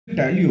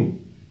Tell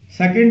you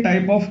second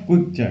type of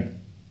quick check.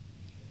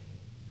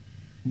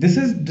 This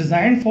is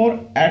designed for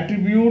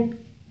attribute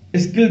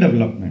skill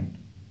development.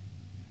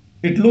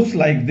 It looks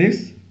like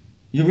this.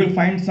 You will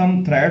find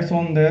some threads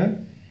on there,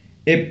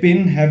 a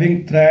pin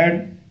having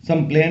thread,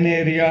 some plane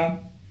area,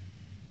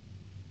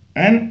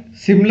 and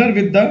similar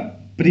with the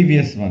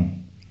previous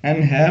one,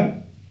 and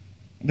have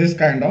this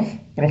kind of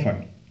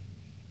profile.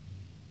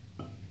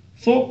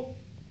 So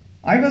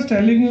I was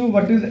telling you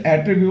what is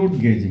attribute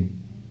gauging.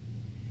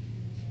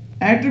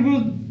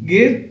 Attribute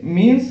gauge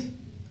means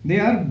they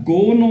are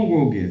go no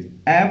go gauge.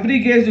 Every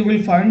gauge you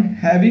will find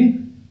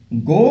having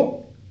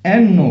go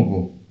and no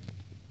go.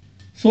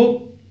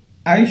 So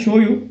I show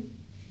you.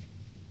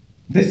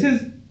 This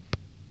is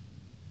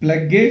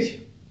plug gauge,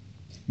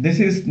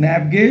 this is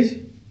snap gauge,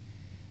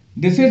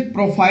 this is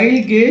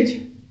profile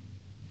gauge,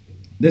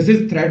 this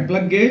is thread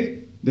plug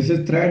gauge, this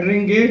is thread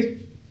ring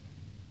gauge,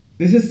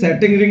 this is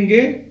setting ring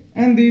gauge,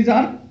 and these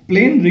are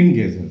plain ring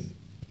gauges.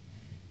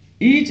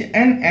 Each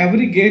and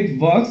every gauge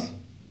works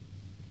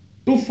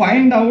to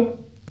find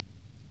out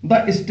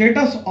the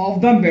status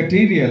of the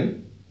material,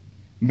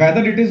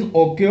 whether it is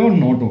okay or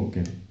not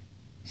okay.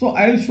 So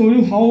I will show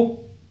you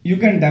how you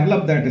can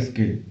develop that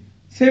skill.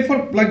 Say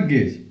for plug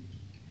gauge,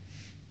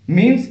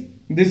 means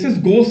this is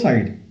go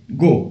side,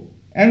 go,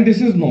 and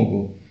this is no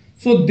go.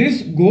 So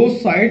this go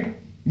side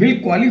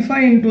will qualify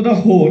into the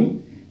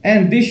hole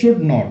and this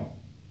should not,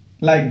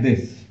 like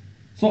this.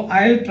 So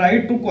I will try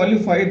to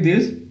qualify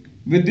this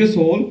with this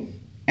hole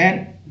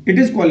and it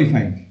is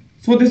qualifying.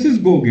 So this is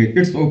go gauge,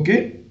 it's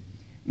okay.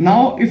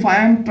 Now if I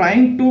am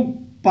trying to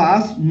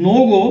pass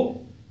no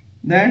go,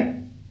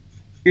 then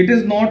it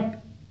is not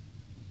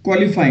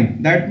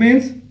qualifying. That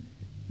means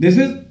this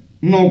is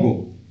no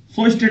go.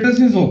 So status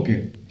is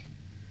okay.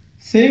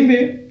 Same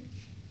way,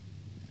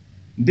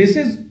 this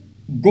is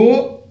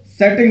go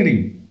setting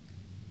ring.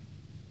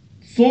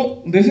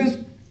 So this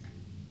is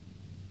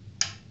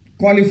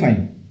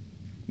qualifying.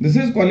 This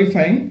is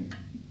qualifying.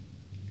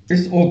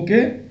 It's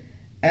okay.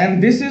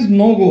 And this is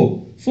no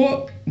go.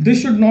 So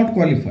this should not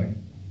qualify.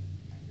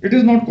 It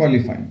is not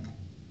qualifying.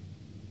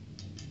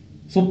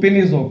 So pin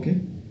is okay.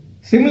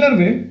 Similar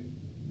way,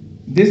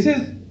 this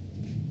is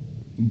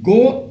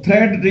go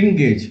thread ring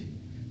gauge.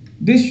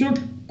 This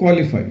should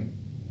qualify.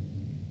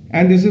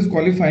 And this is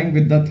qualifying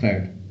with the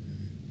thread.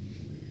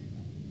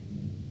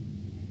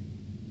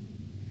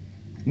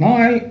 Now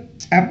I'll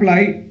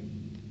apply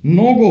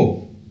no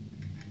go.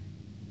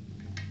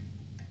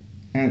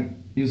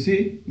 And you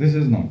see, this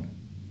is not.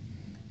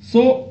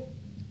 So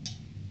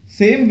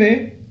same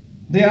way,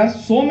 there are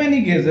so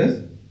many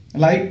gauges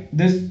like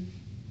this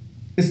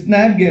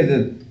snap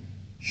gauges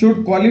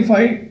should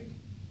qualify,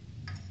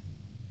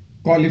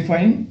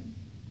 qualifying,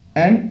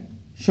 and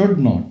should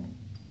not.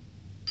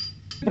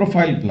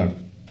 Profile plug.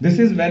 This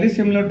is very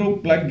similar to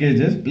plug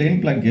gauges,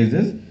 plain plug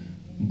gauges,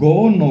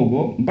 go, no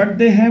go, but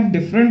they have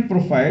different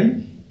profile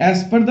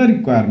as per the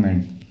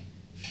requirement.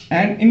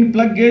 And in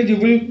plug gauge you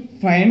will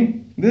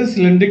find this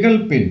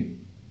cylindrical pin.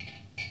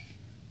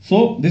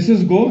 So this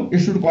is go, it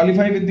should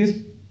qualify with this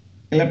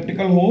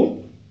elliptical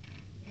hole.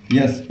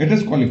 Yes, it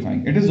is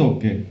qualifying, it is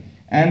okay.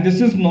 And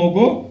this is no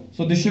go,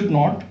 so this should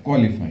not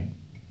qualify.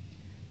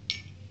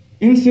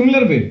 In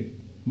similar way,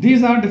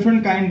 these are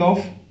different kind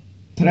of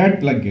thread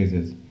plug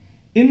gauges.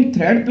 In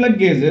thread plug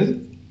gauges,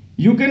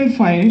 you can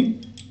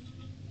find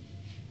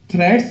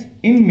threads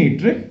in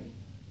metric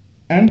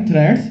and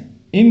threads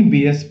in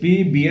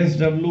BSP,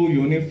 BSW,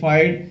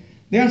 unified.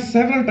 There are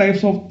several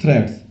types of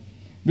threads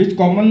which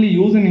commonly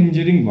used in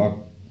engineering work.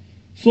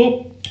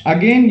 So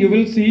again you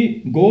will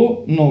see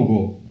go, no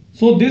go.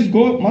 So this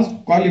go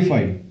must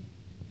qualify.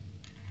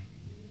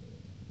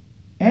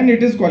 And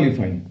it is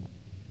qualifying.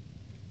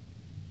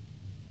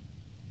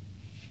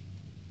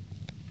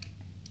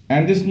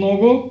 And this no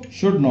go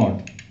should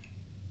not.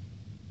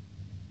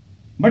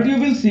 But you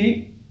will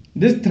see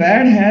this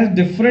thread has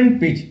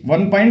different pitch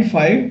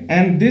 1.5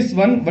 and this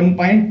one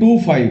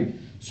 1.25.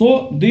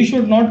 So this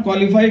should not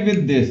qualify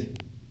with this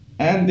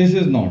and this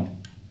is not.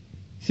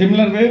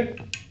 Similar way,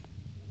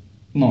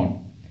 not.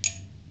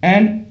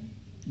 And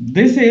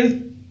this is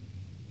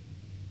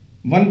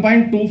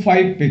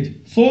 1.25 pitch.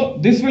 So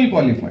this will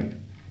qualify.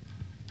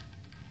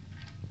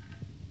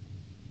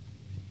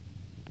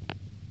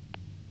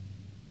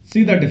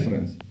 See the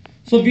difference.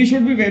 So we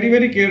should be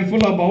very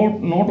careful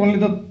about not only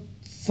the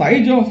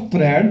size of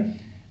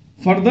thread,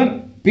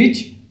 further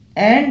pitch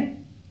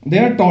and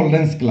their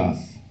tolerance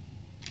class.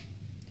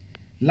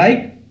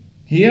 Like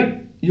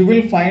here you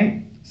will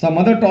find some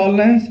other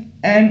tolerance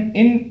and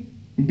in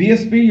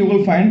BSP you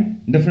will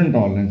find different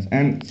tolerance,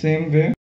 and same way